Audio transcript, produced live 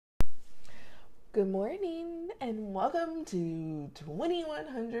Good morning and welcome to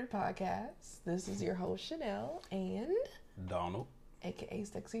 2100 Podcasts. This is your host Chanel and Donald. aka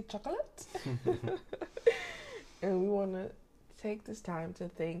Sexy Chocolate. And we want to take this time to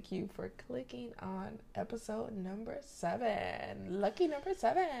thank you for clicking on episode number 7. Lucky number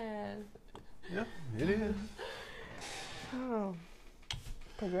 7. Yeah, it is. Oh,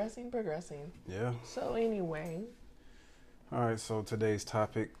 progressing. Yeah. So anyway, All right, so today's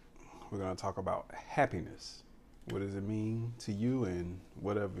topic, we're going to talk about happiness. What does it mean to you and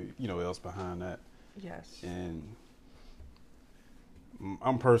whatever, else behind that. yes. And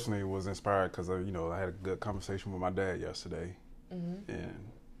I'm personally was inspired because, I had a good conversation with my dad yesterday. Mm-hmm.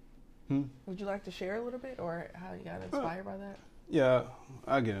 And Would you like to share a little bit or how you got inspired by that? yeah,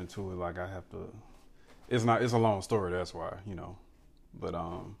 I get into it like I have to. It's a long story, that's why, But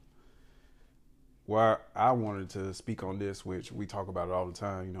why I wanted to speak on this, which we talk about it all the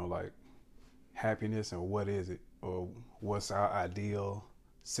time, like happiness and what is it, or what's our ideal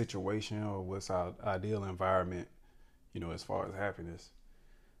situation, or what's our ideal environment, as far as happiness.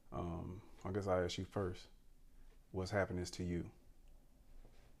 I guess I ask you first, what's happiness to you?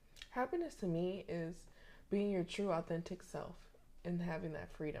 Happiness to me is being your true authentic self and having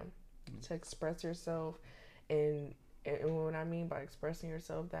that freedom to express yourself. And what I mean by expressing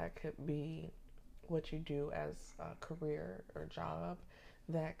yourself, that could be what you do as a career or job.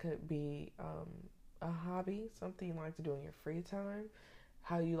 That could be a hobby, something you like to do in your free time,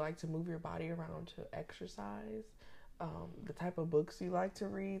 how you like to move your body around to exercise, the type of books you like to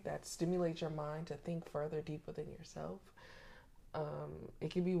read that stimulate your mind to think further, deeper than yourself.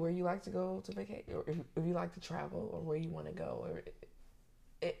 It could be where you like to go to vacation, or if you like to travel, or where you want to go. Or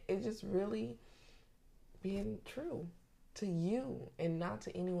it just really being true to you and not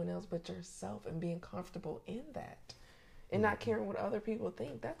to anyone else but yourself, and being comfortable in that, and not caring what other people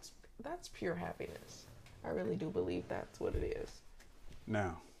think. That's pure happiness. I really do believe that's what it is.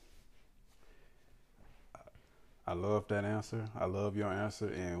 Now, I love that answer. I love your answer,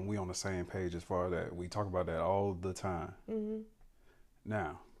 and we on the same page as far as that. We talk about that all the time. Mm-hmm.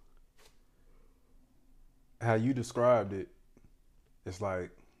 Now, how you described it, it's like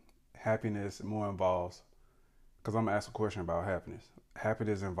happiness more involves, because I'm going to ask a question about happiness.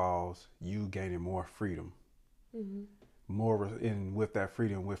 Happiness involves you gaining more freedom. Mm-hmm. And with that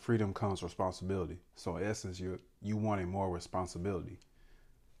freedom, with freedom comes responsibility. So in essence, you wanting more responsibility.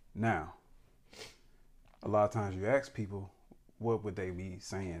 Now, a lot of times you ask people, what would they be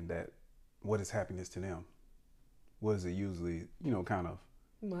saying what is happiness to them? What is it usually, kind of?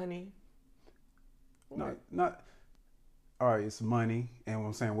 Money. Not, all right, it's money. And what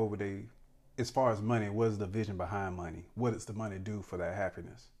I'm saying, what would they, as far as money, what is the vision behind money? What does the money do for that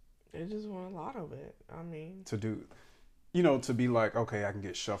happiness? They just want a lot of it. I mean, To do, to be like, okay, I can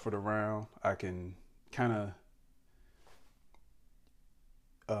get shuffled around. I can kind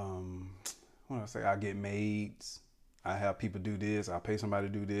of, what do I say? I get maids. I have people do this. I pay somebody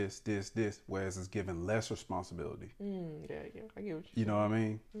to do this. Whereas it's given less responsibility. yeah, I get what You know what I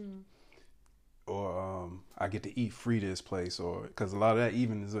mean? Mm. Or I get to eat free this place, or because a lot of that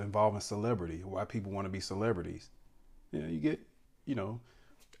even is involving celebrity. Why people want to be celebrities? Yeah, you get,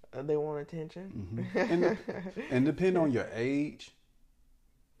 They want attention. and depend on your age.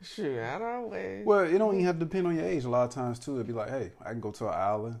 Sure, I don't always. Well, it don't even have to depend on your age. A lot of times too, it'd be like, hey, I can go to an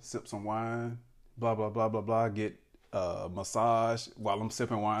island, sip some wine, blah blah blah blah blah, get a massage while I'm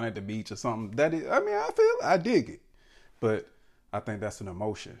sipping wine at the beach or something. That is, I dig it, but I think that's an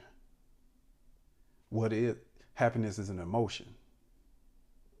emotion. What is happiness is an emotion.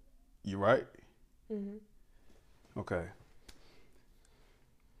 You right? Mm-hmm. Okay.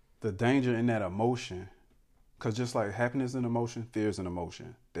 The danger in that emotion, because just like happiness is an emotion, fear is an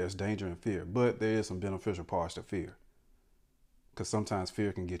emotion. There's danger in fear, but there is some beneficial parts to fear. Because sometimes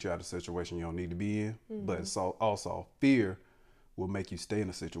fear can get you out of a situation you don't need to be in, but so also fear will make you stay in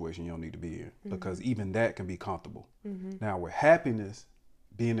a situation you don't need to be in, because even that can be comfortable. Now with happiness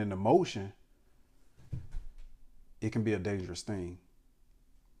being an emotion, it can be a dangerous thing.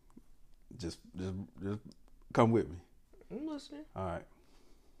 Just come with me. I'm listening. All right.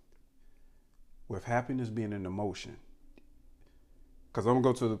 With happiness being an emotion, because I'm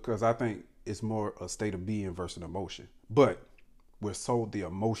gonna go because I think it's more a state of being versus an emotion. But we're sold the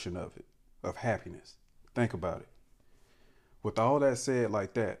emotion of it, of happiness. Think about it. With all that said,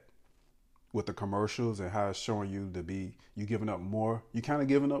 like that, with the commercials and how it's showing you to be, you giving up more. You kind of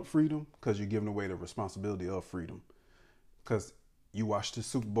giving up freedom because you're giving away the responsibility of freedom. Because you watch the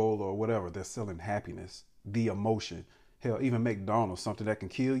Super Bowl or whatever, they're selling happiness, the emotion. Hell, even McDonald's, something that can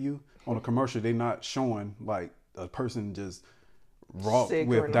kill you. On a commercial, they're not showing like a person just raw Sick or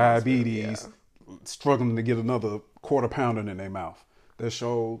with in the diabetes, hospital, struggling to get another quarter pounder in their mouth. That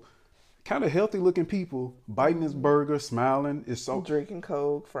show kind of healthy looking people biting this burger, smiling. It's so Drinking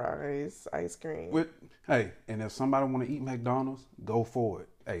Coke, fries, ice cream. Hey, and if somebody want to eat McDonald's, go for it.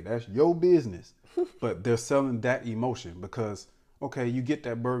 Hey, that's your business. But they're selling that emotion because, okay, you get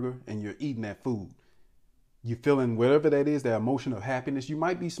that burger and you're eating that food. You feeling whatever that is, that emotion of happiness. You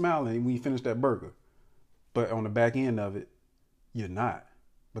might be smiling when you finish that burger. But on the back end of it, you're not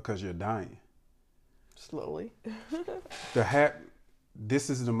because you're dying. Slowly. This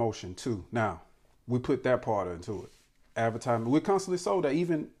is an emotion too. Now, we put that part into it. Advertising. We're constantly sold that,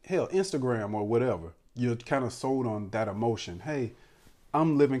 even hell, Instagram or whatever. You're kind of sold on that emotion. Hey,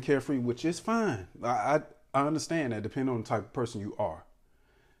 I'm living carefree, which is fine. I understand that depending on the type of person you are.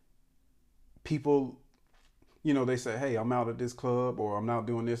 People, they say, hey, I'm out at this club or I'm out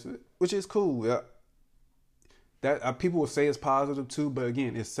doing this, which is cool. That people will say it's positive too, but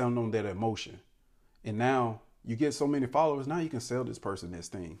again, it's selling on that emotion. And now you get so many followers, now you can sell this person this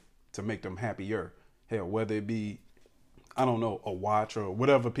thing to make them happier. Hell, whether it be, I don't know, a watch or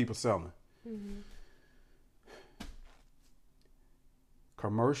whatever people selling. Mm-hmm.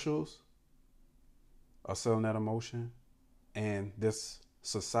 Commercials are selling that emotion, and this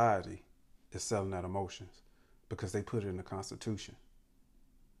society is selling that emotions because they put it in the Constitution.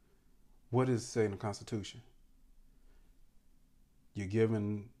 What does it say in the Constitution? You're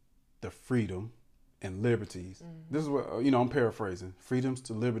given the freedom and liberties. Mm-hmm. This is what, I'm paraphrasing. Freedoms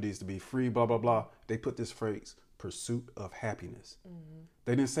to liberties to be free, blah, blah, blah. They put this phrase, pursuit of happiness. Mm-hmm.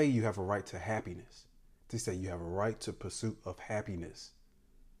 They didn't say you have a right to happiness. They say you have a right to pursuit of happiness.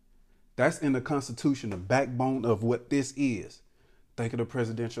 That's in the Constitution, the backbone of what this is. Think of the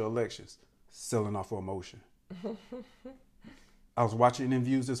presidential elections, selling off of emotion. I was watching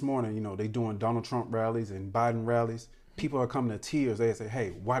interviews this morning, they doing Donald Trump rallies and Biden rallies. People are coming to tears. They say,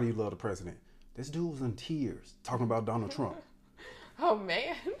 hey, why do you love the president? This dude was in tears talking about Donald Trump. Oh,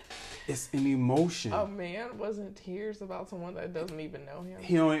 man. It's an emotion. A man was in tears about someone that doesn't even know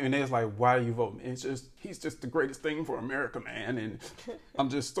him. And it's like, why are you voting? He's just the greatest thing for America, man. And I'm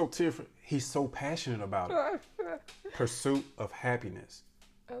just so tearful. He's so passionate about it. Pursuit of happiness.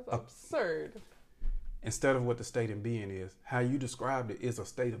 That's absurd. Instead of what the state of being is, how you described it is a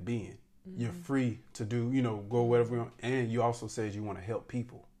state of being. Mm-hmm. You're free to do, go whatever you want. And you also said you want to help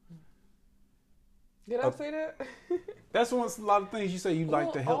people. Did I say that? That's one a lot of things you say you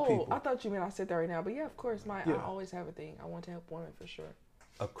like to help people. I thought you meant I said that right now. But yeah, of course, I always have a thing. I want to help women for sure.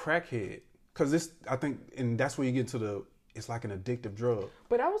 A crackhead. Because I think, and that's where you get to it's like an addictive drug.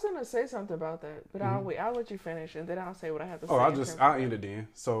 But I was going to say something about that. But I'll let you finish and then I'll say what I have to say. I'll end it then.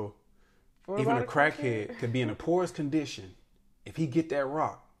 So, even a crackhead could be in the poorest condition. If he get that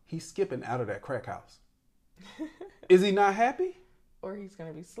rock, he's skipping out of that crack house. Is he not happy? Or he's going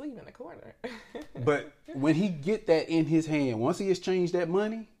to be asleep in the corner. But when he get that in his hand, once he exchanged that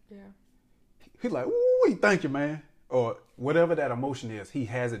money, he's like, ooh, thank you, man. Or whatever that emotion is, he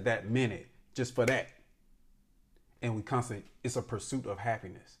has it that minute just for that. And it's a pursuit of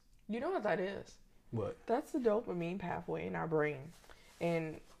happiness. You know what that is? What? That's the dopamine pathway in our brain.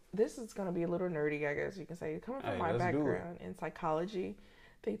 And this is going to be a little nerdy, I guess you can say. Coming from my background in psychology,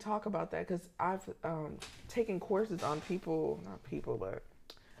 they talk about that because I've taken courses on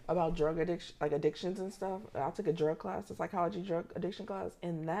about drug addiction, like addictions and stuff. I took a drug class, a psychology drug addiction class,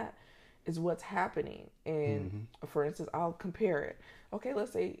 and that is what's happening. And for instance, I'll compare it. Okay,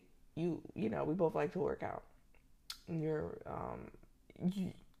 let's say we both like to work out.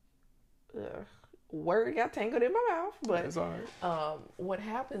 Word got tangled in my mouth, but that's all right. What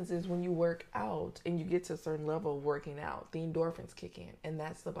happens is when you work out and you get to a certain level of working out, the endorphins kick in, and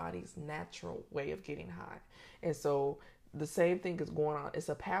that's the body's natural way of getting high. And so the same thing is going on. It's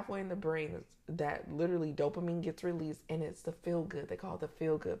a pathway in the brain that literally dopamine gets released, and it's the feel good. They call it the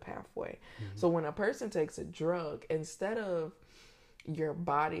feel good pathway. Mm-hmm. So when a person takes a drug, instead of your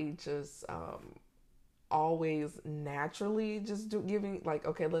body just always naturally just giving, like,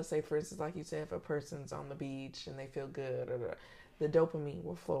 okay, let's say for instance, like you said, if a person's on the beach and they feel good, or the dopamine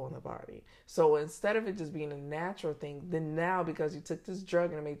will flow in the body. So instead of it just being a natural thing, then now because you took this drug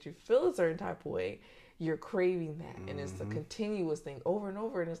and it made you feel a certain type of way, you're craving that. And it's a continuous thing over and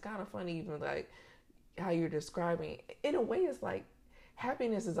over. And it's kind of funny, even like how you're describing it. In a way, it's like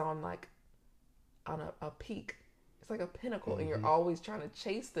happiness is on a peak. It's like a pinnacle, and you're always trying to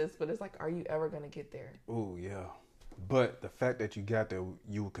chase this, but it's like, are you ever going to get there? Oh, yeah. But the fact that you got there,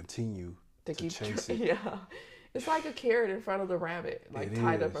 you will continue to chase it. Yeah. It's like a carrot in front of the rabbit, like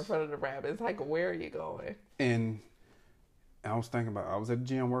tied up in front of the rabbit. It's like, where are you going? And I was thinking I was at the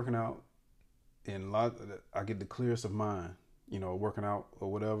gym working out, and I get the clearest of mind, working out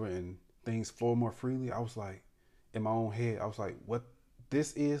or whatever, and things flow more freely, I was like, in my own head, I was like, what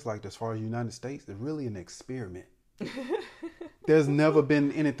this is, like, as far as the United States, is really an experiment. There's never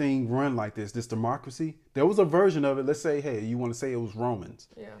been anything run like this democracy. There was a version of it. Let's say, hey, you want to say it was Romans.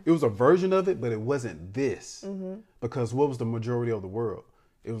 Yeah. It was a version of it, but it wasn't this. Because what was the majority of the world?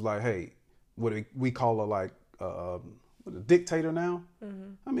 It was like, hey, what we call a dictator now.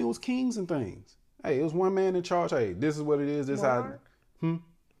 I mean, it was kings and things. Hey, it was one man in charge. Hey, this is what it is. This Monarch? how. What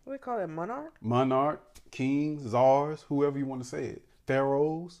do they call it? Monarch? Monarch, kings, czars, whoever you want to say it.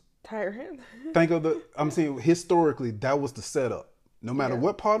 Pharaohs. Tyrant? Think of I'm saying historically, that was the setup. No matter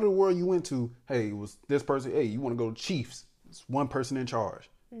what part of the world you went to, hey, it was this person. Hey, you want to go to chiefs. It's one person in charge.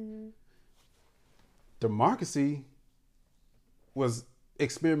 Democracy was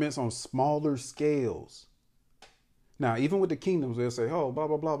experiments on smaller scales. Now, even with the kingdoms, they'll say, oh, blah,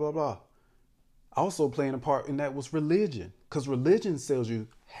 blah, blah, blah, blah. Also playing a part in that was religion. Because religion sells you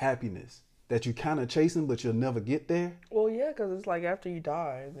happiness that you kind of chasing, but you'll never get there. Well, yeah, because it's like after you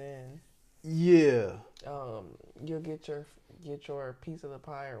die, then yeah, you'll get your piece of the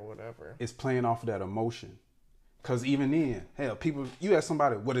pie or whatever. It's playing off of that emotion. Because even then, hell, people, you ask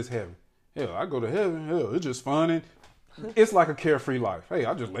somebody, what is heaven? Hell, I go to heaven. Hell, it's just fun. And it's like a carefree life. Hey,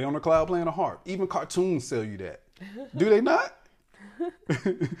 I just lay on the cloud playing a harp. Even cartoons sell you that. Do they not?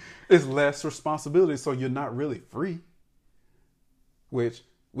 It's less responsibility, so you're not really free. Which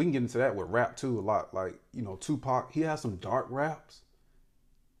we can get into that with rap too a lot. Like, you know, Tupac, he has some dark raps.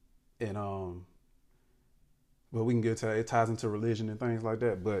 And but we can get to that. It ties into religion and things like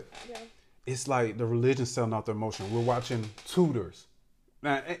that. But it's like the religion selling out the emotion. We're watching Tudors.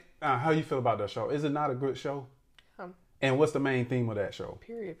 Now, how you feel about that show? Is it not a good show? And what's the main theme of that show?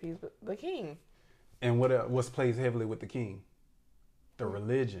 Period piece, but the king. And what's plays heavily with the king? The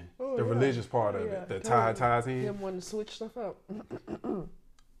religion, the religious part of it, the ties in. Him wanting to switch stuff up.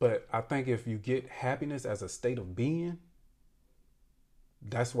 But I think if you get happiness as a state of being,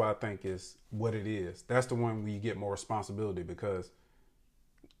 that's why I think is what it is. That's the one where you get more responsibility, because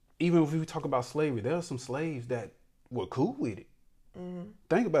even if we talk about slavery, there are some slaves that were cool with it.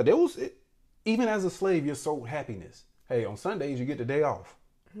 Think about it. Even as a slave, you're sold happiness. Hey, on Sundays you get the day off.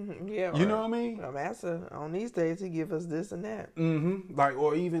 Yeah, you know what I mean? Master, on these days he give us this and that. Like,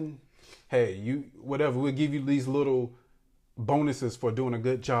 or even, hey, we'll give you these little bonuses for doing a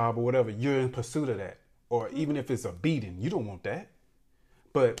good job or whatever. You're in pursuit of that. Or even if it's a beating, you don't want that.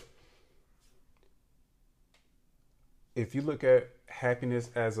 But if you look at happiness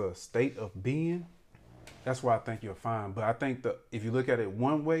as a state of being, that's why I think you're fine. But I think that if you look at it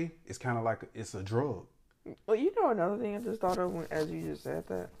one way, it's kind of like it's a drug. Well, you know, another thing I just thought of as you just said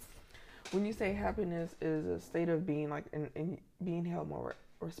that, when you say happiness is a state of being, like in being held more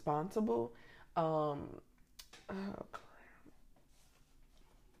responsible, my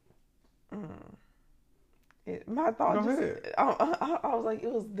thought I was like,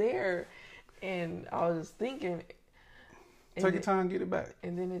 it was there, and I was just thinking. Take your time, get it back.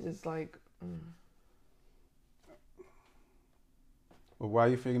 And then it just like. Well, why are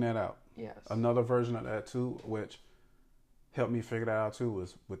you figuring that out? Yes. Another version of that too, which helped me figure that out too,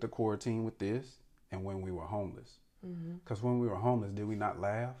 was with the quarantine with this and when we were homeless. Because when we were homeless, did we not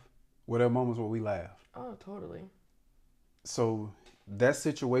laugh? Were there moments where we laughed? Oh, totally. So that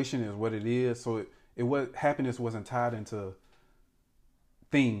situation is what it is. So it was, happiness wasn't tied into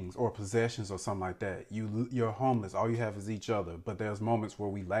things or possessions or something like that. You're homeless. All you have is each other. But there's moments where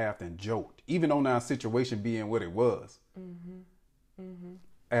we laughed and joked, even on our situation being what it was.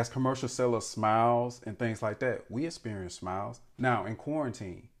 As commercial sellers, smiles and things like that, we experience smiles. Now in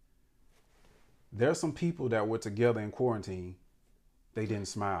quarantine, there's some people that were together in quarantine. They didn't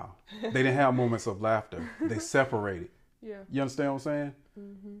smile. They didn't have moments of laughter. They separated. Yeah. You understand what I'm saying?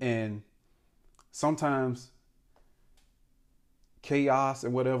 And sometimes chaos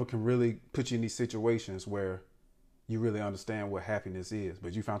and whatever can really put you in these situations where you really understand what happiness is.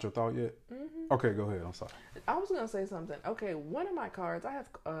 But you found your thought yet? Okay, go ahead. I'm sorry. I was going to say something. Okay, one of my cards, I have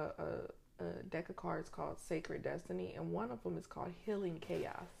a deck of cards called Sacred Destiny, and one of them is called Healing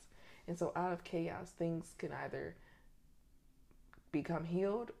Chaos. And so out of chaos, things can either become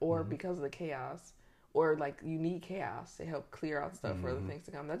healed, or because of the chaos, or like you need chaos to help clear out stuff for other things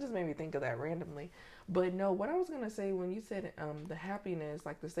to come. That just made me think of that randomly. But no, what I was going to say when you said the happiness,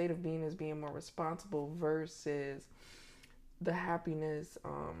 like the state of being is being more responsible versus the happiness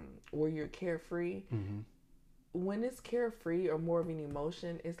where you're carefree. When it's carefree or more of an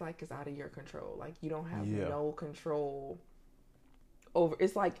emotion, it's like it's out of your control. Like you don't have no control over.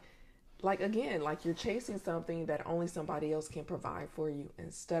 It's like again, like you're chasing something that only somebody else can provide for you,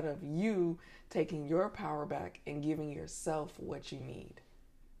 instead of you taking your power back and giving yourself what you need.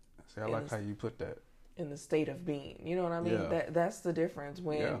 See, I like how you put that. In the state of being. You know what I mean? Yeah. That's the difference.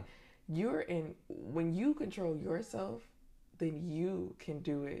 When when you control yourself, then you can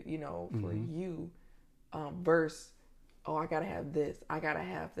do it, you know, for you. Versus, oh, I gotta have this, I gotta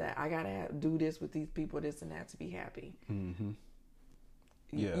have that, I gotta do this with these people, this and that to be happy. Mm-hmm.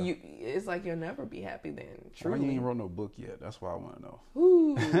 Yeah, it's like you'll never be happy then. Truly, why you ain't wrote no book yet? That's what I want to know.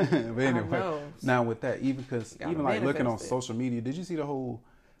 Ooh, but anyway, now with that, even because even like looking on it. social media, did you see the whole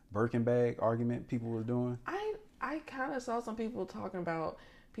Birkin bag argument people were doing? I kind of saw some people talking about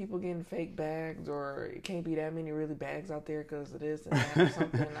people getting fake bags, or it can't be that many really bags out there because of this and that or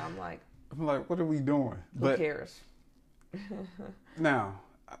something. I'm like, what are we doing? Who cares? Now,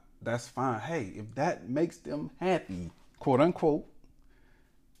 that's fine. Hey, if that makes them happy, quote unquote,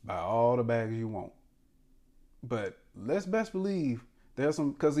 buy all the bags you want. But let's best believe there's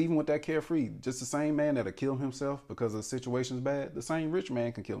some, because even with that Carefree, just the same man that'll kill himself because the situation's bad, the same rich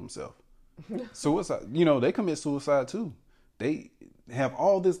man can kill himself. Suicide, you know, they commit suicide too. They have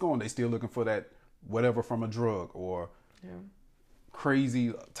all this going. They still looking for that whatever from a drug or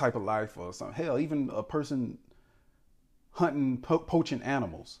crazy type of life or something. Hell, even a person hunting, poaching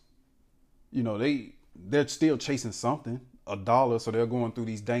animals. You know, they're still chasing something, $1. So they're going through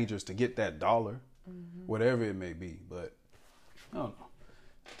these dangers to get that dollar, whatever it may be. But I don't know.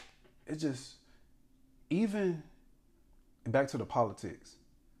 It just, even back to the politics.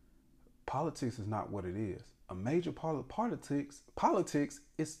 Politics is not what it is. A major part of politics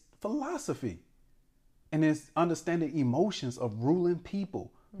is philosophy. And it's understanding emotions of ruling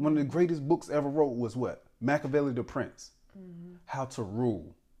people. One of the greatest books ever wrote was what? Machiavelli the Prince. How to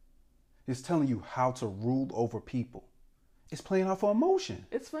rule. It's telling you how to rule over people. It's playing off of emotion.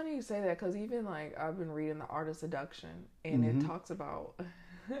 It's funny you say that because even like I've been reading The Art of Seduction, and it talks about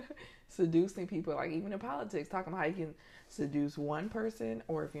seducing people, like even in politics, talking about how you can seduce one person,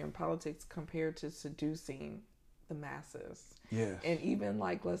 or if you're in politics, compared to seducing the masses. Yes. And even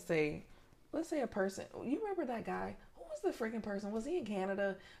like let's say a person, you remember that guy? Who was the freaking person? Was he in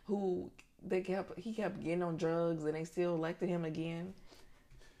Canada who he kept getting on drugs and they still elected him again?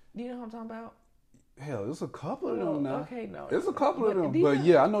 Do you know what I'm talking about? Hell, there's a couple of them now. Okay, no. There's a couple of them. But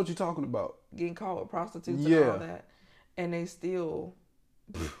yeah, I know what you're talking about. Getting caught with prostitutes and all that. And they still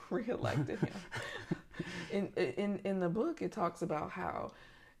reelected him. In the book, it talks about how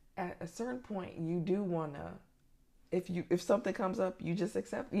at a certain point you do want to, if something comes up, you just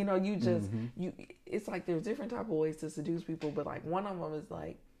accept, you know, you just, it's like there's different type of ways to seduce people, but like one of them is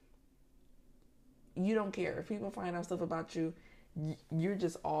like, you don't care. If people find out stuff about you, you're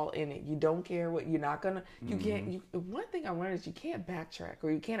just all in it. You don't care what you're not gonna. You can't. One thing I learned is you can't backtrack, or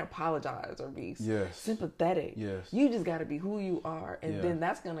you can't apologize or be sympathetic. Yes. You just got to be who you are, and then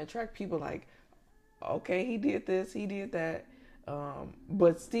that's gonna attract people. Like, okay, he did this, he did that,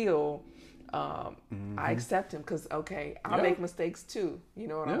 but still, I accept him because okay, I make mistakes too. You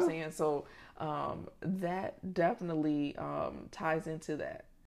know what I'm saying? So that definitely ties into that.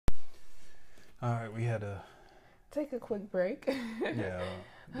 All right, we had to take a quick break. The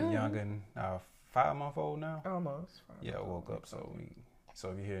youngin, 5-month-old now. Almost. Woke up. So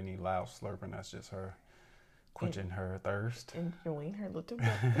if you hear any loud slurping, that's just her quenching her thirst, enjoying her little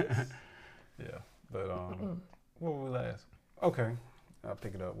breakfast. But what were we last? Okay, I'll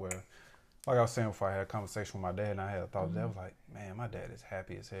pick it up where, like I was saying before, I had a conversation with my dad, and I had a thought that was like, man, my dad is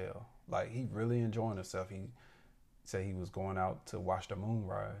happy as hell. Like he really enjoying himself. He said he was going out to watch the moon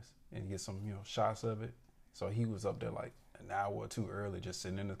rise and get some, shots of it. So he was up there like an hour or two early, just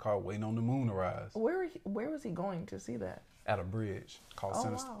sitting in the car waiting on the moon to rise. Where was he going to see that? At a bridge called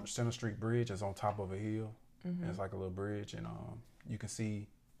Center Street Bridge. It's on top of a hill. And it's like a little bridge, and you can see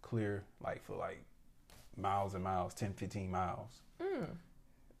clear like for like miles and miles, 10, 15 miles,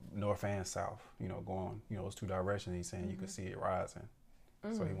 north and south. Going those two directions. He's saying you can see it rising.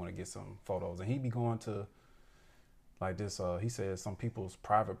 So he want to get some photos, and he be going to. Like this, he says some people's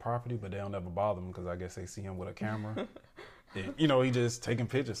private property, but they don't ever bother him because I guess they see him with a camera. And, he just taking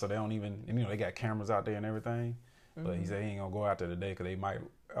pictures, so they don't even, they got cameras out there and everything. But he said he ain't gonna go out there today because they might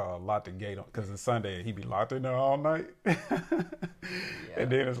lock the gate on, because it's Sunday. He be locked in there all night.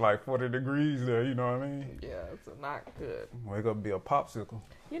 And then it's like 40 degrees there, you know what I mean? Yeah, it's not good. Wake up and be a popsicle.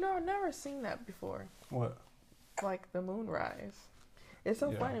 I've never seen that before. What? Like the moon rise. It's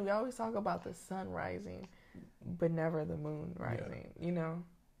so funny. We always talk about the sun rising, but never the moon rising.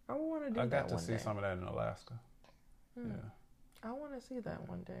 I want to do that one day. I got to see some of that in Alaska. Yeah. I want to see that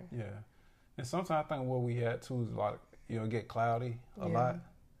one day. Yeah. And sometimes I think where we at too is like, get cloudy a lot.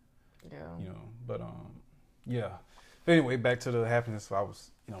 Yeah. But anyway, back to the happiness. I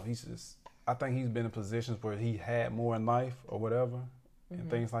was, I think he's been in positions where he had more in life or whatever, and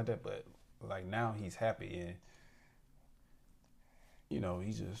things like that. But like now he's happy, and you know,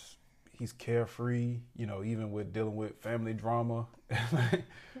 he's carefree, you know, even with dealing with family drama.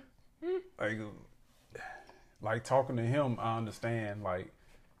 like talking to him, I understand like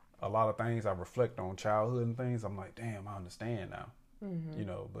a lot of things. I reflect on childhood and things. I'm like, damn, I understand now. You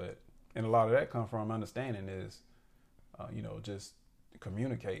know, but and a lot of that comes from understanding is, you know, just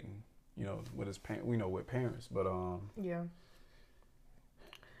communicating, you know, with his with parents. But yeah.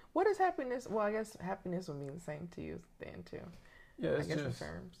 What is happiness? Well, I guess happiness would mean the same to you then too. Yeah, it's I guess just in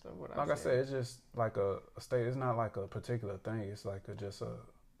terms of what like I said, it's just like a state. It's not like a particular thing. It's like just a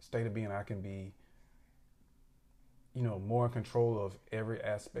state of being. I can be, you know, more in control of every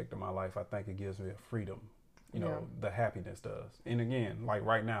aspect of my life. I think it gives me a freedom. You know, the happiness does. And again, like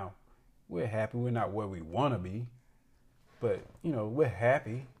right now, we're happy. We're not where we want to be, but you know, we're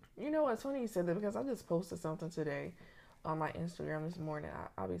happy. You know, it's funny you said that because I just posted something today on my Instagram this morning.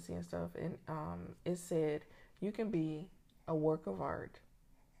 I'll be seeing stuff, and it said you can be a work of art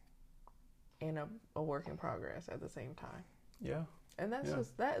and a work in progress at the same time. Yeah. And that's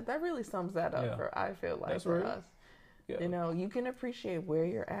just that really sums that up for I feel like that's for real. us. Yeah. You know, you can appreciate where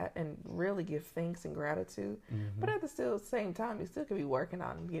you're at and really give thanks and gratitude, but at the same time, you still could be working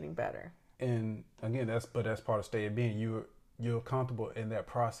on and getting better. And again, that's part of state of being. You're comfortable in that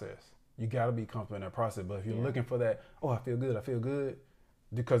process. You got to be comfortable in that process. But if you're looking for that, oh, I feel good,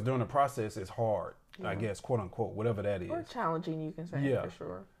 because during the process it's hard. I guess, quote unquote, whatever that is. Or challenging, you can say, for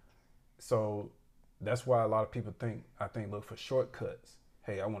sure. So that's why a lot of people look for shortcuts.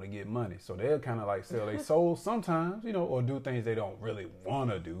 Hey, I want to get money. So they'll kind of like sell their soul sometimes, you know, or do things they don't really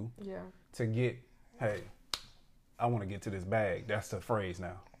want to do to get, hey, I want to get to this bag. That's the phrase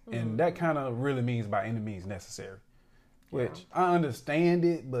now. And that kind of really means by any means necessary, which I understand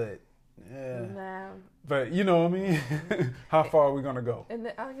it, but but you know what I mean? How far are we going to go?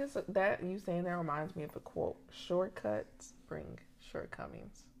 And I guess that you saying that reminds me of a quote: shortcuts bring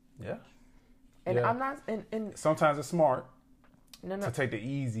shortcomings. Yeah. And I'm not, and sometimes it's smart no, to take the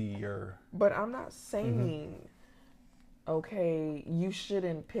easier. But I'm not saying, okay, you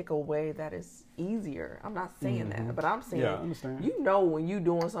shouldn't pick a way that is easier. I'm not saying that, but I'm saying, I understand. You know, when you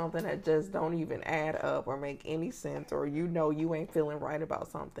doing something that just don't even add up or make any sense, or you know you ain't feeling right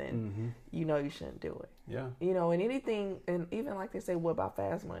about something, you know you shouldn't do it. Yeah. You know, and anything, and even like they say, what about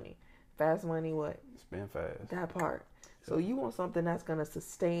fast money? Fast money, what? Spend fast. That part. So you want something that's going to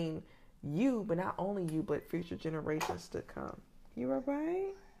sustain you, but not only you, but future generations to come. You all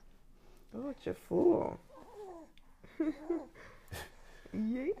right? Oh, it's your fool.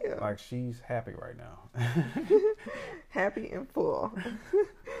 Yeah. Like she's happy right now. Happy and full.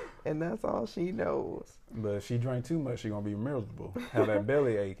 And that's all she knows. But if she drank too much, she's going to be miserable. Have that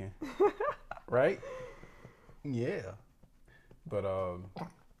belly aching. Right? Yeah. But,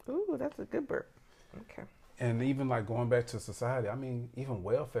 ooh, that's a good burp. Okay. And even like going back to society, I mean, even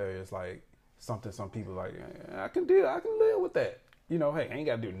welfare is like something some people like, I can live with that. You know, hey, I ain't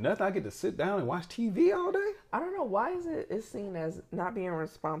got to do nothing. I get to sit down and watch TV all day. I don't know. Why is it's seen as not being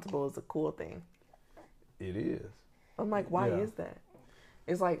responsible is a cool thing? It is. I'm like, why is that?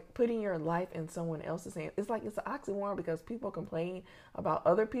 It's like putting your life in someone else's hands. It's like it's an oxymoron because people complain about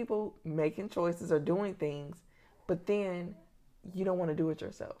other people making choices or doing things, but then you don't want to do it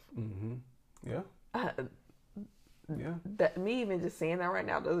yourself. Mm-hmm. Yeah. Yeah. That me even just saying that right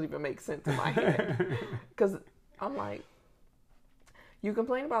now doesn't even make sense in my head. Because I'm like, you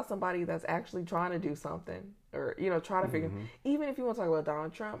complain about somebody that's actually trying to do something, or you know, try to figure. Even if you want to talk about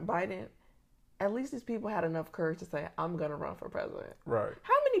Donald Trump, Biden, at least these people had enough courage to say, "I'm gonna run for president." Right.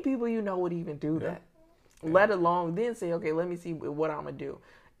 How many people you know would even do that? Let alone then say, "Okay, let me see what I'm gonna do."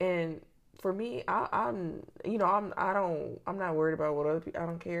 And for me, I'm not worried about what other people. I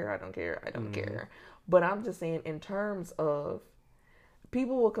don't care. But I'm just saying, in terms of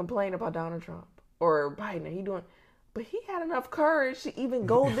people will complain about Donald Trump or Biden, but he had enough courage to even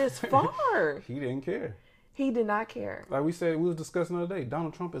go this far. He didn't care. He did not care. Like we said, we was discussing the other day,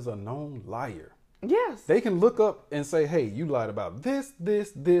 Donald Trump is a known liar. Yes. They can look up and say, hey, you lied about this.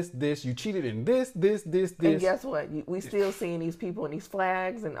 You cheated in this. And guess what? We still seeing these people and these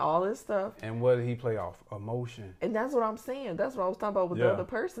flags and all this stuff. And what did he play off? Emotion. And that's what I'm saying. That's what I was talking about with the other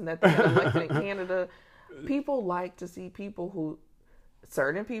person that they got elected in Canada. People like to see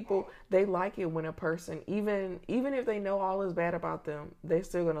certain people, they like it when a person, even if they know all is bad about them, they're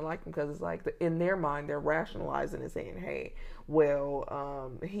still going to like them because it's like in their mind, they're rationalizing and saying, hey,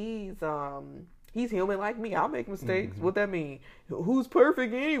 well, he's human like me. I'll make mistakes. What that mean? Who's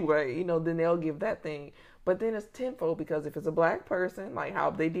perfect anyway? You know, then they'll give that thing. But then it's tenfold because if it's a black person, like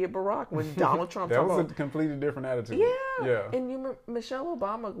how they did Barack when Donald Trump. That was a completely different attitude. Yeah. And you remember Michelle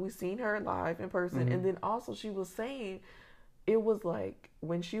Obama, we seen her live in person, and then also she was saying, it was like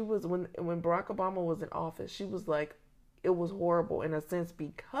when Barack Obama was in office, she was like, it was horrible in a sense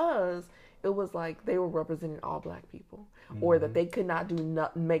because it was like they were representing all black people, or that they could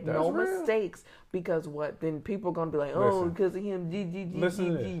not make no mistakes because what? Then people are gonna be like, oh, because of him.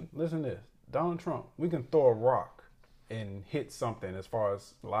 Listen to this. Donald Trump, we can throw a rock and hit something as far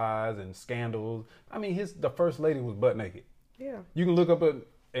as lies and scandals. I mean, the first lady was butt naked. Yeah. You can look up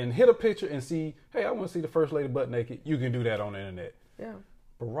and hit a picture and see, hey, I want to see the first lady butt naked. You can do that on the internet. Yeah.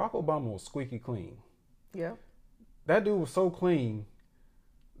 Barack Obama was squeaky clean. Yeah. That dude was so clean.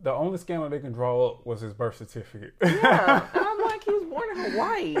 The only scandal they can draw up was his birth certificate. Yeah. And I'm like, he was born in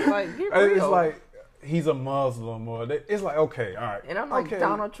Hawaii. Like, get real. It's like, he's a Muslim, or it's like, okay, all right. And I'm like, okay,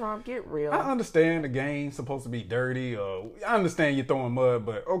 Donald Trump, get real. I understand the game's supposed to be dirty, or I understand you're throwing mud,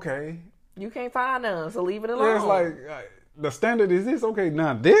 but okay. You can't find none, so leave it alone. Yeah, it's like, the standard is this, okay,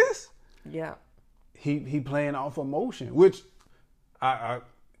 now this? Yeah. He playing off emotion, which I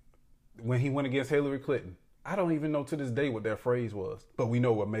when he went against Hillary Clinton, I don't even know to this day what that phrase was, but we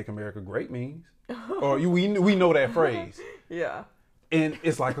know what "Make America Great" means, or we know that phrase. Yeah. And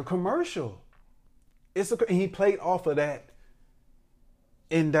it's like a commercial. And he played off of that,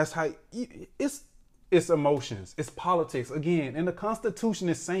 and that's how it's emotions, it's politics again. And the Constitution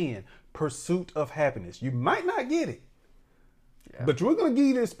is saying pursuit of happiness. You might not get it, but we're gonna give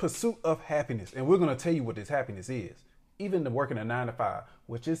you this pursuit of happiness, and we're gonna tell you what this happiness is. Even the working a 9 to 5,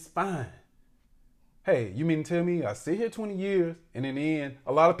 which is fine. Hey, you mean to tell me I sit here 20 years, and in the end,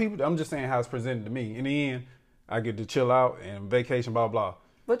 a lot of people, I'm just saying how it's presented to me. In the end, I get to chill out and vacation, blah, blah.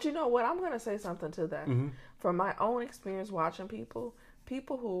 But you know what? I'm going to say something to that. From my own experience watching people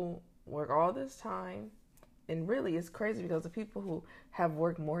who work all this time, and really it's crazy because the people who have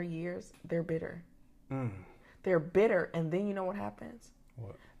worked more years, they're bitter. They're bitter, and then you know what happens?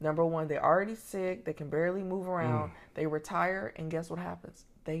 What? Number one, they're already sick. They can barely move around. They retire, and guess what happens?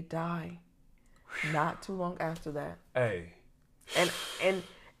 They die. Not too long after that. Hey.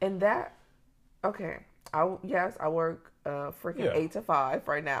 And that, okay. I work freaking 8 to 5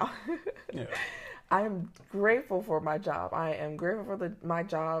 right now. Yeah. I am grateful for my job. I am grateful for my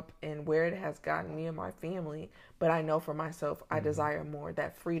job and where it has gotten me and my family. But I know for myself, I desire more,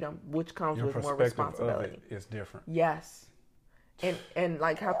 that freedom, which comes with more responsibility. Of it is different. Yes. And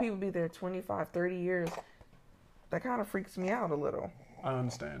like how people be there 25, 30 years, that kind of freaks me out a little. I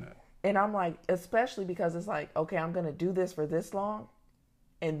understand that. And I'm like, especially because it's like, okay, I'm going to do this for this long,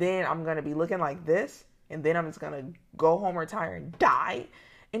 and then I'm going to be looking like this, and then I'm just going to go home, retire, and die.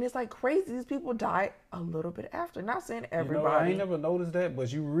 And it's like crazy. These people die a little bit after. Not saying everybody. I ain't never noticed that,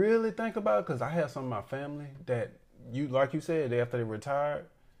 but you really think about it, because I have some of my family that, like you said, after they retired,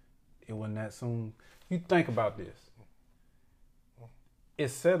 it wasn't that soon. You think about this.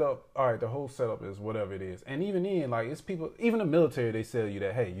 It's set up, all right, the whole setup is whatever it is. And even then, like, it's people, even the military, they tell you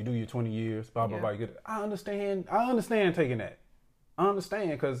that, hey, you do your 20 years, blah, blah, blah. I understand taking that. I understand,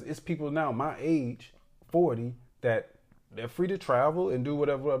 because it's people now my age, 40, that they're free to travel and do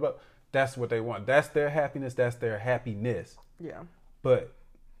whatever, blah, blah. That's what they want. That's their happiness. That's their happiness. Yeah. But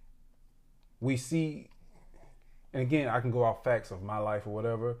we see, and again, I can go off facts of my life or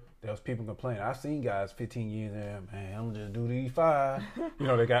whatever. There's people complaining. I've seen guys 15 years in, man, I'm just do these 5. You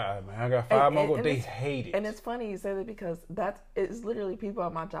know, I got 5 more. They hate it. And it's funny you say that because it's literally people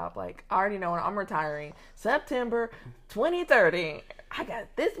at my job. Like, I already know when I'm retiring, September 2030. I got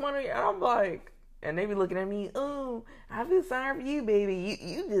this money. And I'm like, and they be looking at me, oh, I feel sorry for you, baby.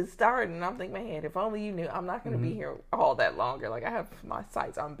 You just started. And I'm thinking, man, if only you knew, I'm not going to be here all that longer. Like, I have my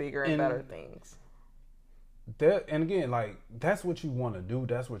sights on bigger and better things. And again, like, that's what you want to do.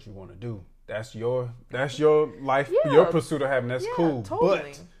 That's what you want to do. That's your life, your pursuit of happiness. That's cool.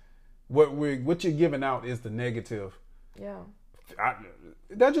 Totally. But what you're giving out is the negative. Yeah.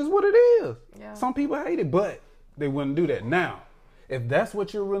 That's just what it is. Yeah. Some people hate it, but they wouldn't do that. Now, if that's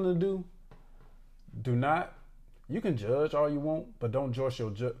what you're willing to do not. You can judge all you want, but don't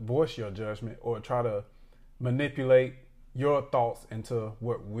voice your judgment or try to manipulate your thoughts into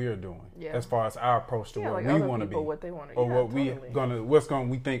what we're doing as far as our approach to what we want to be, what they want to, or what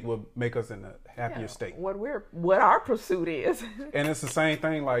we think will make us in a happier state. What our pursuit is. And it's the same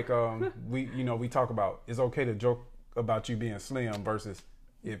thing. Like we talk about, it's okay to joke about you being slim versus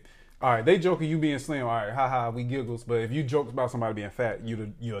if. All right, they joke of you being slim. All right, haha, we giggles. But if you joke about somebody being fat, you're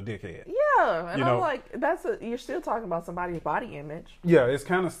a dickhead. Yeah, and I'm like, you're still talking about somebody's body image. Yeah, it's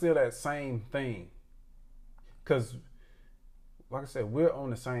kind of still that same thing. Because like I said, we're on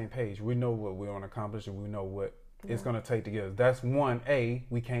the same page. We know what we're going to accomplish, and we know what it's going to take to get us. That's one.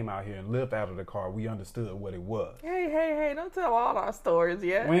 We came out here and lived out of the car. We understood what it was. Hey! Don't tell all our stories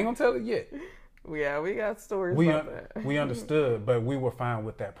yet. We ain't gonna tell it yet. Yeah, we got stories about that. We understood, but we were fine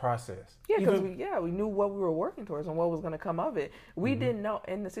with that process. Yeah, because we knew what we were working towards and what was going to come of it. We didn't know,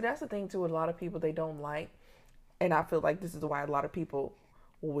 and see, that's the thing too. With a lot of people, they don't like, and I feel like this is why a lot of people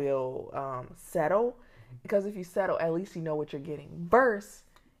will settle, because if you settle, at least you know what you're getting. Versus,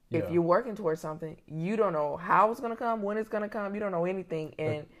 if you're working towards something, you don't know how it's going to come, when it's going to come. You don't know anything,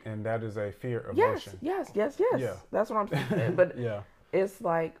 and that is a fear emotion. Yes. Yeah. That's what I'm saying. But it's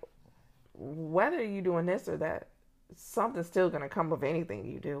like, whether you're doing this or that, something's still going to come of anything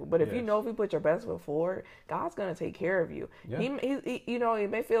you do. But if you know, if you put your best foot forward, God's going to take care of you. Yeah. He, you know, it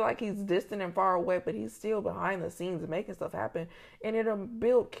may feel like he's distant and far away, but he's still behind the scenes making stuff happen, and it'll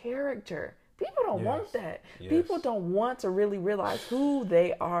build character. People don't want that. People don't want to really realize who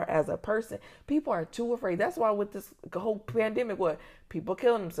they are as a person. People are too afraid. That's why with this whole pandemic, people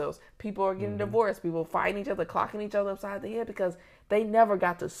killing themselves, people are getting divorced, people fighting each other, clocking each other upside the head, because they never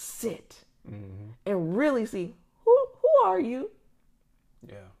got to sit and really see who are you.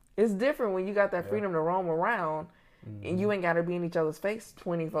 Yeah, it's different when you got that freedom to roam around and you ain't got to be in each other's face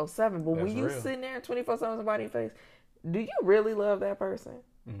 24/7. But when you sitting there 24/7 somebody's face, do you really love that person?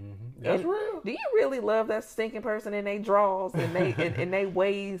 That's real. Do you really love that stinking person in their drawers and in their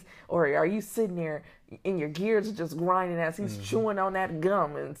ways, or are you sitting there and your gears are just grinding as he's chewing on that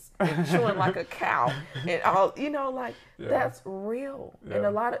gum and chewing like a cow and all, you know, like that's real. And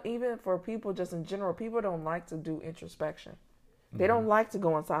a lot of, even for people just in general, people don't like to do introspection. They don't like to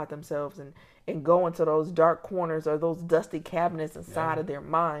go inside themselves and go into those dark corners or those dusty cabinets inside of their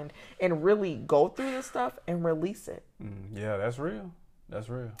mind and really go through this stuff and release it. Yeah, that's real. That's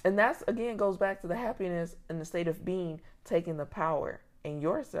real. And that's, again, goes back to the happiness and the state of being, taking the power in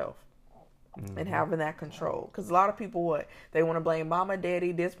yourself and having that control. Because a lot of people, they want to blame mama,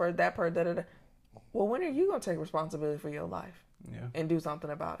 daddy, this person, that person, da-da-da. Well, when are you going to take responsibility for your life and do something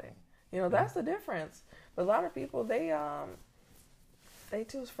about it? You know, that's the difference. But a lot of people, they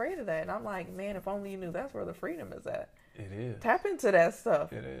too afraid of that. And I'm like, man, if only you knew that's where the freedom is at. It is. Tap into that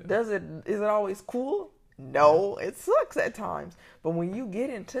stuff. It is. Is it always cool? No, it sucks at times. But when you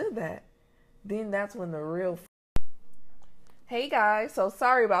get into that, then that's when the real... Hey guys, so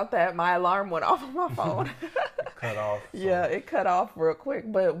sorry about that. My alarm went off on my phone. Cut off. So. Yeah, it cut off real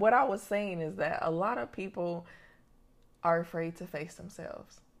quick. But what I was saying is that a lot of people are afraid to face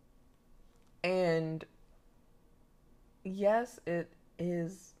themselves. And yes, it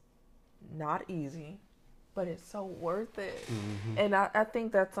is not easy, but it's so worth it. And I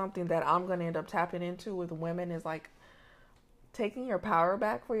think that's something that I'm going to end up tapping into with women, is like taking your power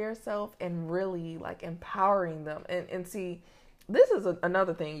back for yourself and really like empowering them. And see, this is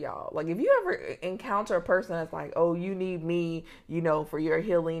another thing, y'all. Like, if you ever encounter a person that's like, oh, you need me, you know, for your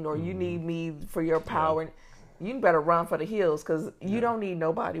healing, or you need me for your power, you better run for the hills, because you don't need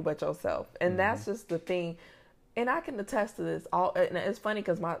nobody but yourself. And that's just the thing. And I can attest to this. And it's funny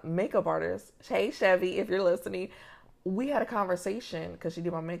because my makeup artist, hey Chevy, if you're listening, we had a conversation because she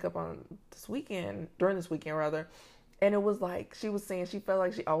did my makeup during this weekend rather. And it was like, she was saying she felt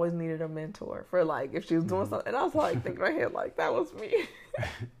like she always needed a mentor for, like, if she was doing something. And I was like, thinking in my head, like, that was me.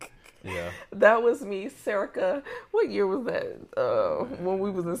 That was me, Serica. What year was that? When we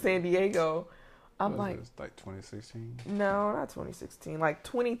was in San Diego. I'm like 2016? No, not 2016. Like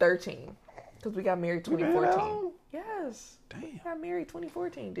 2013. Because we got married 2014. Yes. Damn. We got married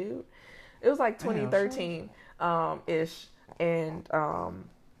 2014, dude. It was like 2013 ish. And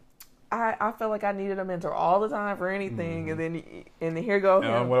I felt like I needed a mentor all the time for anything. And then here go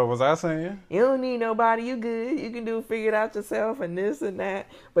him. What was I saying? You don't need nobody. You good. You can figure it out yourself and this and that.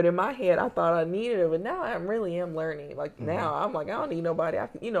 But in my head, I thought I needed it. But now I really am learning. Like now I'm like, I don't need nobody. I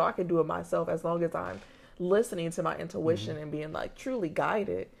can do it myself as long as I'm listening to my intuition and being like truly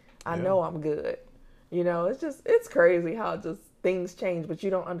guided. I know I'm good. You know, it's crazy how just things change, but you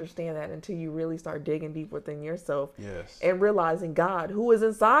don't understand that until you really start digging deep within yourself. Yes. And realizing God, who is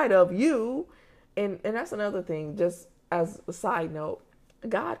inside of you. And that's another thing, just as a side note,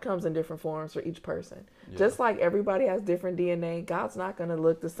 God comes in different forms for each person. Yeah. Just like everybody has different DNA, God's not going to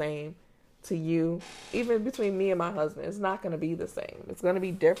look the same to you. Even between me and my husband, it's not going to be the same. It's going to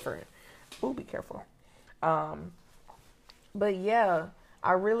be different. Ooh, be careful. But yeah,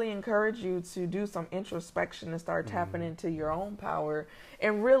 I really encourage you to do some introspection and start tapping into your own power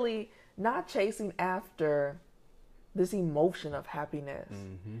and really not chasing after this emotion of happiness,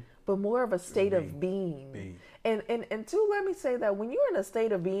 but more of a state of being. And two, let me say that when you're in a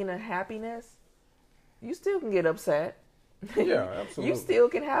state of being and happiness, you still can get upset. Yeah, absolutely. You still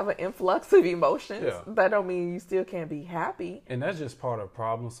can have an influx of emotions. Yeah. That don't mean you still can't be happy. And that's just part of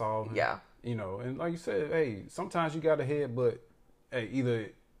problem solving. Yeah. You know, and like you said, hey, sometimes you got a head, but hey, either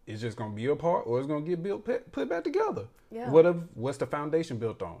it's just gonna be apart or it's gonna get put back together. Yeah. What's the foundation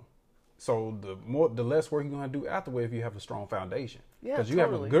built on? So the less work you're gonna do afterward if you have a strong foundation. Yeah, Because you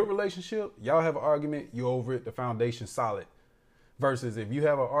have a good relationship, y'all have an argument, you're over it, the foundation's solid. Versus if you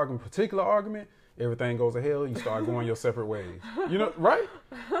have an argument, particular argument, everything goes to hell, you start going your separate ways. You know, right?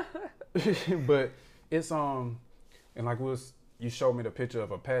 But it's and like you showed me the picture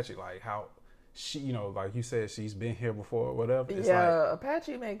of Apache, like how she, you know, like you said, she's been here before or whatever. It's yeah,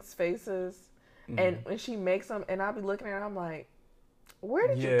 Apache makes faces, and when she makes them, and I'll be looking at her, I'm like, where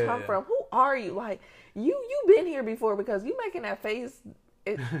did you come from? Who are you? Like, you've been here before, because you making that face.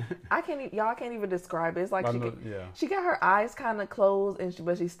 Y'all can't even describe it. It's like she got her eyes kind of closed,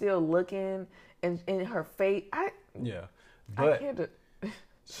 but she's still looking, and in her face, but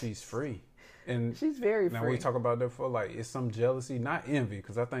she's free. And she's very free. Now we talk about that before, like it's some jealousy, not envy,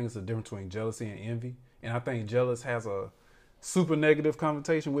 because I think it's a difference between jealousy and envy. And I think jealous has a super negative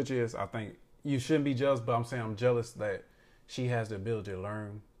connotation, which is I think you shouldn't be jealous, but I'm saying I'm jealous that she has the ability to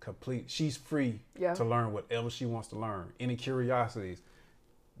learn she's free to learn whatever she wants to learn. Any curiosities.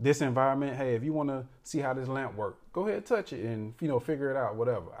 This environment, hey, if you want to see how this lamp works, go ahead, touch it, and figure it out,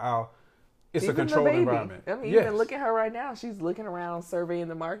 whatever. It's even a controlled environment. I mean, even look at her right now. She's looking around, surveying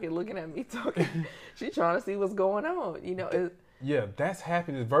the market, looking at me talking. She's trying to see what's going on. You know. That's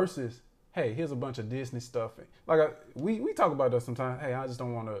happiness versus, hey, here's a bunch of Disney stuff. Like we talk about that sometimes. Hey, I just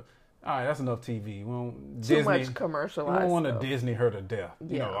don't want to. All right, that's enough TV. We don't too much commercialized. We don't want to Disney her to death.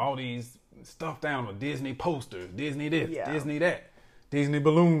 You know, all these stuff down with Disney posters, Disney this, Disney that, Disney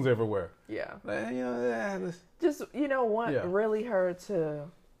balloons everywhere. Yeah. Just want really her to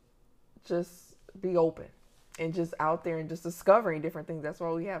just be open and just out there and just discovering different things. That's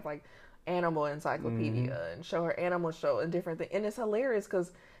why we have like animal encyclopedia and show her animal show and different things. And it's hilarious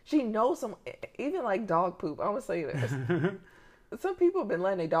because she knows even like dog poop. I'm gonna say this. Some people have been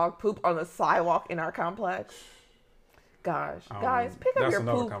letting their dog poop on the sidewalk in our complex. Gosh, guys, pick up your poop.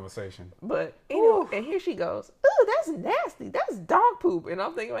 That's another conversation. But and here she goes. Ooh, that's nasty. That's dog poop. And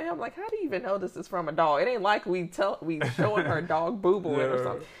I'm thinking, I'm like, how do you even know this is from a dog? It ain't like we showing her dog boo boo or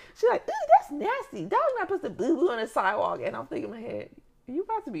something. She's like, ooh, that's nasty. Dog's not supposed to boo boo on the sidewalk. And I'm thinking in my head, you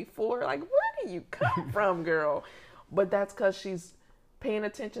about to be 4? Like, where do you come from, girl? But that's because she's paying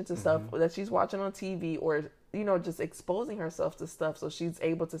attention to stuff that she's watching on TV or just exposing herself to stuff so she's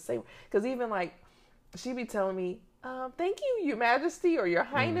able to say. Because even like, she be telling me, thank you, Your Majesty or Your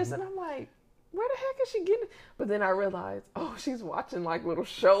Highness. And I'm like, where the heck is she getting? But then I realized, she's watching like little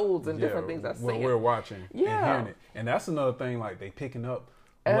shows and different things I see. We're watching and hearing it. And that's another thing, like they picking up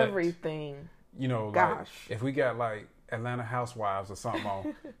everything. Like if we got like Atlanta Housewives or something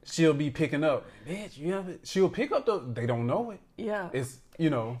on, she'll be picking up. Bitch, she'll pick up they don't know it. Yeah. It's,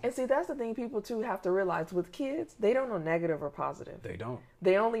 And see, that's the thing people too have to realize with kids, they don't know negative or positive. They don't.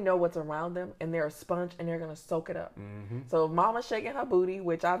 They only know what's around them and they're a sponge and they're going to soak it up. So if mama's shaking her booty,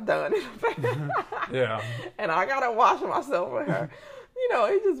 which I've done. Yeah. And I got to wash myself with her.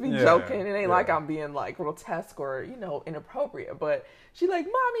 It just be joking. It ain't like I'm being like grotesque or, inappropriate. But she like,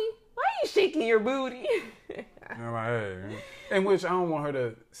 Mommy, why are you shaking your booty? I'm like, hey. In which I don't want her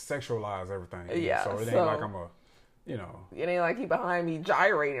to sexualize everything. Yeah. So it ain't like I'm It ain't like he behind me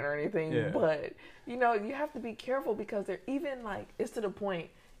gyrating or anything. Yeah. But, you have to be careful because they're even like, it's to the point,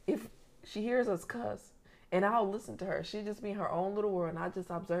 if she hears us cuss and I'll listen to her, she just be in her own little world and I just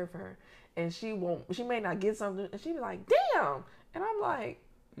observe her and she may not get something and she be like, damn. And I'm like,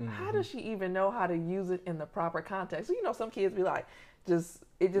 how does she even know how to use it in the proper context? So, some kids be like,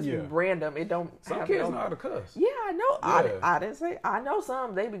 it just be random. It don't. Some kids know how to cuss. Yeah, I know. Yeah. I didn't say. I know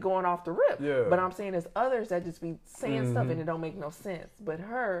some. They be going off the rip. Yeah. But I'm saying there's others that just be saying stuff and it don't make no sense. But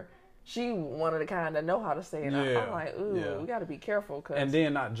her, she wanted to kind of know how to say it. Yeah. I'm like, ooh, we got to be careful. And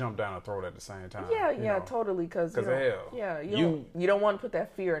then not jump down her throat at the same time. Yeah, totally. Because you don't want to put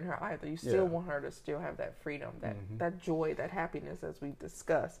that fear in her either. You still want her to still have that freedom, that joy, that happiness, as we've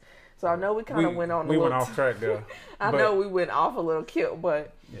discussed. So I know we kind of went on. We went off track there. I know we went off a little kill,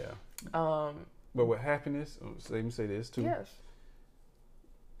 but but with happiness, let me say this too. Yes.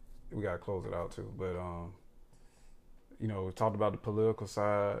 We gotta close it out too, but we talked about the political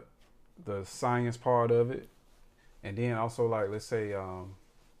side, the science part of it, and then also like let's say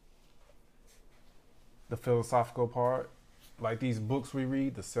the philosophical part, like these books we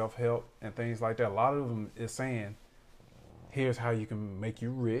read, the self-help and things like that. A lot of them is saying, here's how you can make you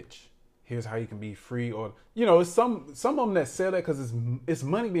rich. here's how you can be free, or it's some of them that sell that because it's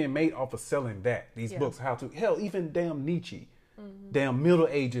money being made off of selling these books. How to hell, even damn Nietzsche, damn Middle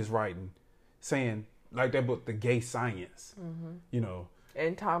Ages writing, saying like that book, The Gay Science,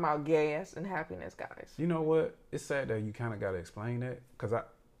 and talking about gas and happiness, guys. You know what? It's sad that you kind of got to explain that, because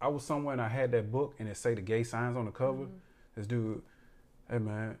I was somewhere and I had that book and it say The Gay Science on the cover. This dude, hey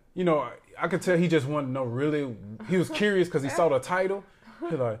man, I could tell he just wanted to know. Really, he was curious because he saw the title.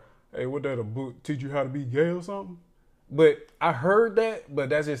 He's like, hey, what that a book teach you how to be gay or something? But I heard that, but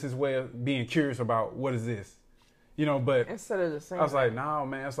that's just his way of being curious about what is this, But instead of the same, I was like, nah,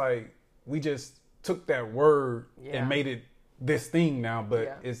 man, it's like we just took that word and made it this thing now,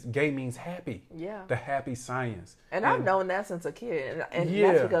 but it's gay means happy. Yeah. The happy science. And I've known that since a kid. And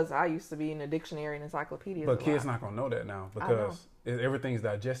that's because I used to be in the dictionary and encyclopedias. But kids not going to know that now because everything's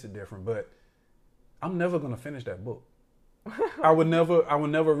digested different. But I'm never going to finish that book. I would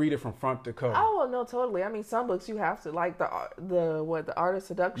never read it from front to cover. Oh, well, no, totally. I mean, some books you have to, like the Art of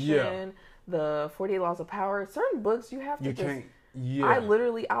Seduction, the 48 Laws of Power. Certain books you have to can't. Yeah.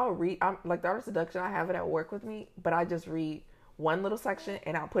 I'll read. I'm like the Art of Seduction. I have it at work with me, but I just read one little section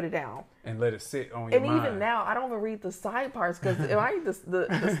and I'll put it down and let it sit on your mind. And even now, I don't even read the side parts because if I read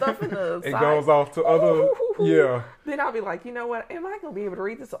the stuff in the it goes off to other. Yeah. Then I'll be like, you know what? Am I gonna be able to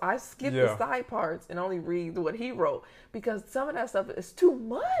read this? So I skip the side parts and only read what he wrote because some of that stuff is too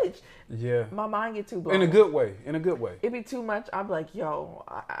much. Yeah. My mind get too blown. In a good way. It'd be too much. I'm like, yo,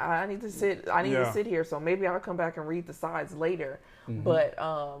 I need to sit. I need to sit here. So maybe I'll come back and read the sides later. Mm-hmm. But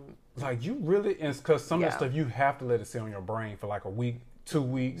like you really, because some of the stuff you have to let it sit on your brain for like a week, 2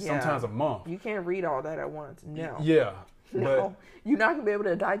 weeks, sometimes a month. You can't read all that at once. No. Yeah. No. You're not going to be able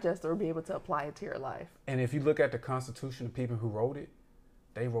to digest or be able to apply it to your life. And if you look at the Constitution, the people who wrote it,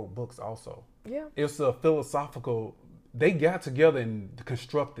 they wrote books also. Yeah. It's a philosophical, they got together and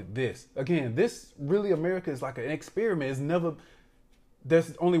constructed this. Again, this really, America is like an experiment. It's never,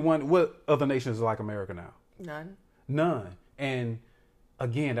 there's only one, what other nations are like America now? None. And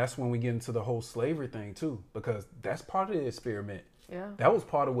again, that's when we get into the whole slavery thing too, because that's part of the experiment. Yeah. That was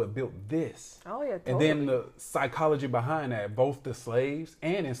part of what built this. Oh, yeah, totally. And then the psychology behind that, both the slaves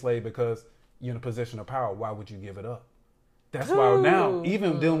and enslaved, because you're in a position of power, why would you give it up? That's why now,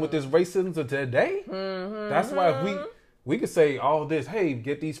 even dealing with this racism of today, that's why if we could say all this, hey,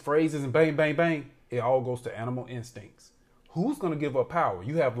 get these phrases and bang, bang, bang, it all goes to animal instincts. Who's going to give up power?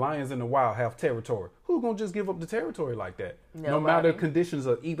 You have lions in the wild, have territory. Who's going to just give up the territory like that? Nobody. No matter the conditions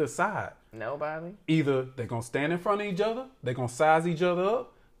of either side. Nobody. Either they're going to stand in front of each other, they're going to size each other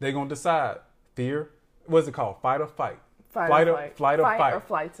up, they're going to decide fear, what's it called? Fight or fight. Flight or fight. Or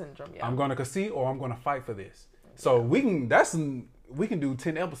flight syndrome, yeah. I'm going to concede or I'm going to fight for this. So we can do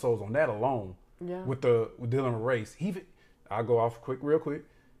 10 episodes on that alone. Yeah. With dealing with race. Even I'll go off real quick.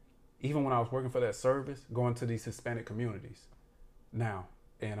 Even when I was working for that service, going to these Hispanic communities now,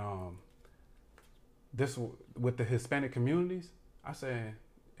 and this with the Hispanic communities, I said,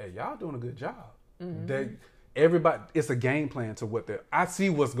 hey, y'all doing a good job. Mm-hmm. Everybody, it's a game plan to what I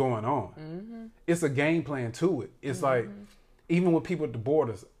see what's going on. Mm-hmm. It's a game plan to it. It's like, even with people at the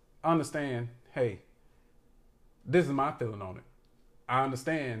borders, understand, hey, this is my feeling on it. I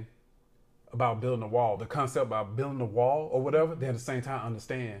understand about building a wall, the concept about building a wall or whatever, then at the same time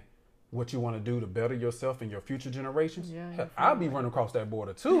understand what you want to do to better yourself and your future generations. Yeah, I'll be running across that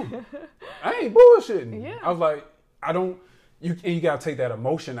border too. I ain't bullshitting. Yeah. I was like, you got to take that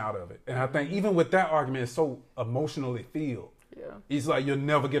emotion out of it. And I think even with that argument, it's so emotionally filled. Yeah. It's like you'll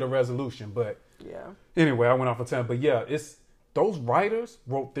never get a resolution. But yeah. Anyway, I went off of time. But yeah, it's those writers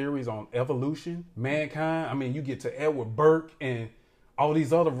wrote theories on evolution, mankind. I mean, you get to Edward Burke and all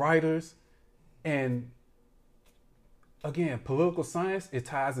these other writers. And again, political science, it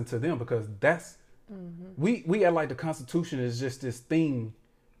ties into them because that's we act like the Constitution is just this thing.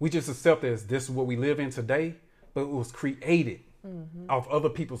 We just accept it as this is what we live in today, but it was created off other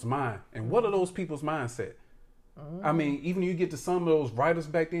people's mind. And what are those people's mindset? I mean, even you get to some of those writers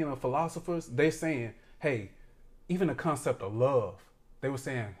back then, or philosophers, they're saying, hey, even the concept of love, they were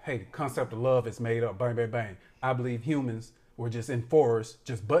saying, hey, the concept of love is made up, bang, bang, bang. I believe humans were just in forests,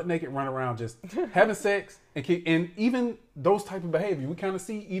 just butt naked, run around, just having sex, and even those type of behavior. We kind of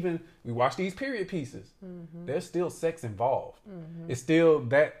see, even we watch these period pieces. There's still sex involved. It's still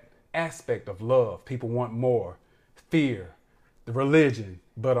that aspect of love. People want more, fear, the religion,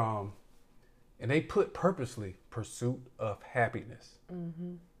 but and they put purposely pursuit of happiness.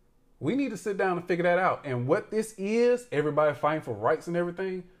 We need to sit down and figure that out. And what this is, everybody fighting for rights and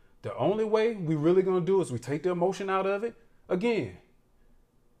everything. The only way we really gonna do is we take the emotion out of it. Again,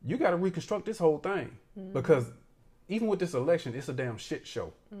 you got to reconstruct this whole thing because even with this election, it's a damn shit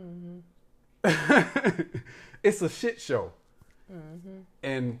show. It's a shit show.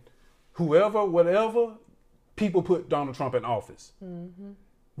 And whoever, whatever, people put Donald Trump in office.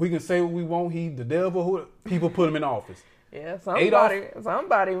 We can say what we want. He the devil. People put him in office. Yeah,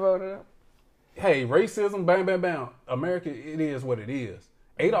 somebody voted him. Hey, racism, bam, bam, bam. America, it is what it is.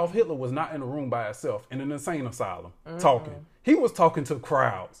 Adolf Hitler was not in a room by himself in an insane asylum talking. He was talking to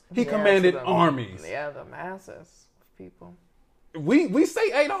crowds. He commanded armies. Yeah, the masses of people. We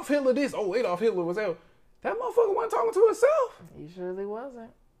say Adolf Hitler this. Oh, Adolf Hitler was there. That motherfucker wasn't talking to himself. He surely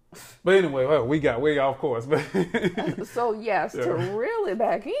wasn't. But anyway, well, we got way off course. But so yes, to reel it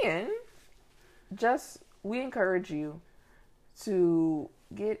back in, we encourage you to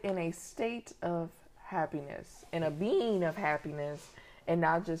get in a state of happiness, in a being of happiness, and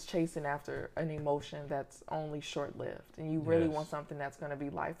not just chasing after an emotion that's only short-lived. And you really want something that's going to be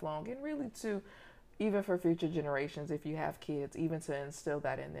lifelong, and really to, even for future generations, if you have kids, even to instill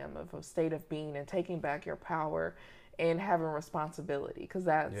that in them, of a state of being and taking back your power and having responsibility, because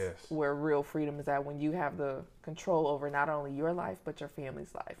that's where real freedom is at, when you have the control over not only your life, but your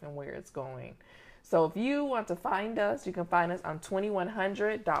family's life and where it's going. So if you want to find us, you can find us on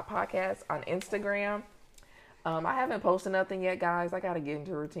 2100.podcast on Instagram. I haven't posted nothing yet, guys. I got to get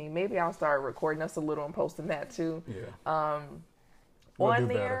into a routine. Maybe I'll start recording us a little and posting that too. On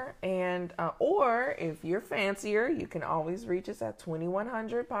there. And or if you're fancier, you can always reach us at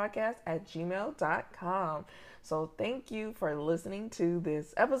 2100podcast@gmail.com. So thank you for listening to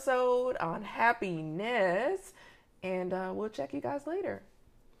this episode on happiness, and we'll check you guys later.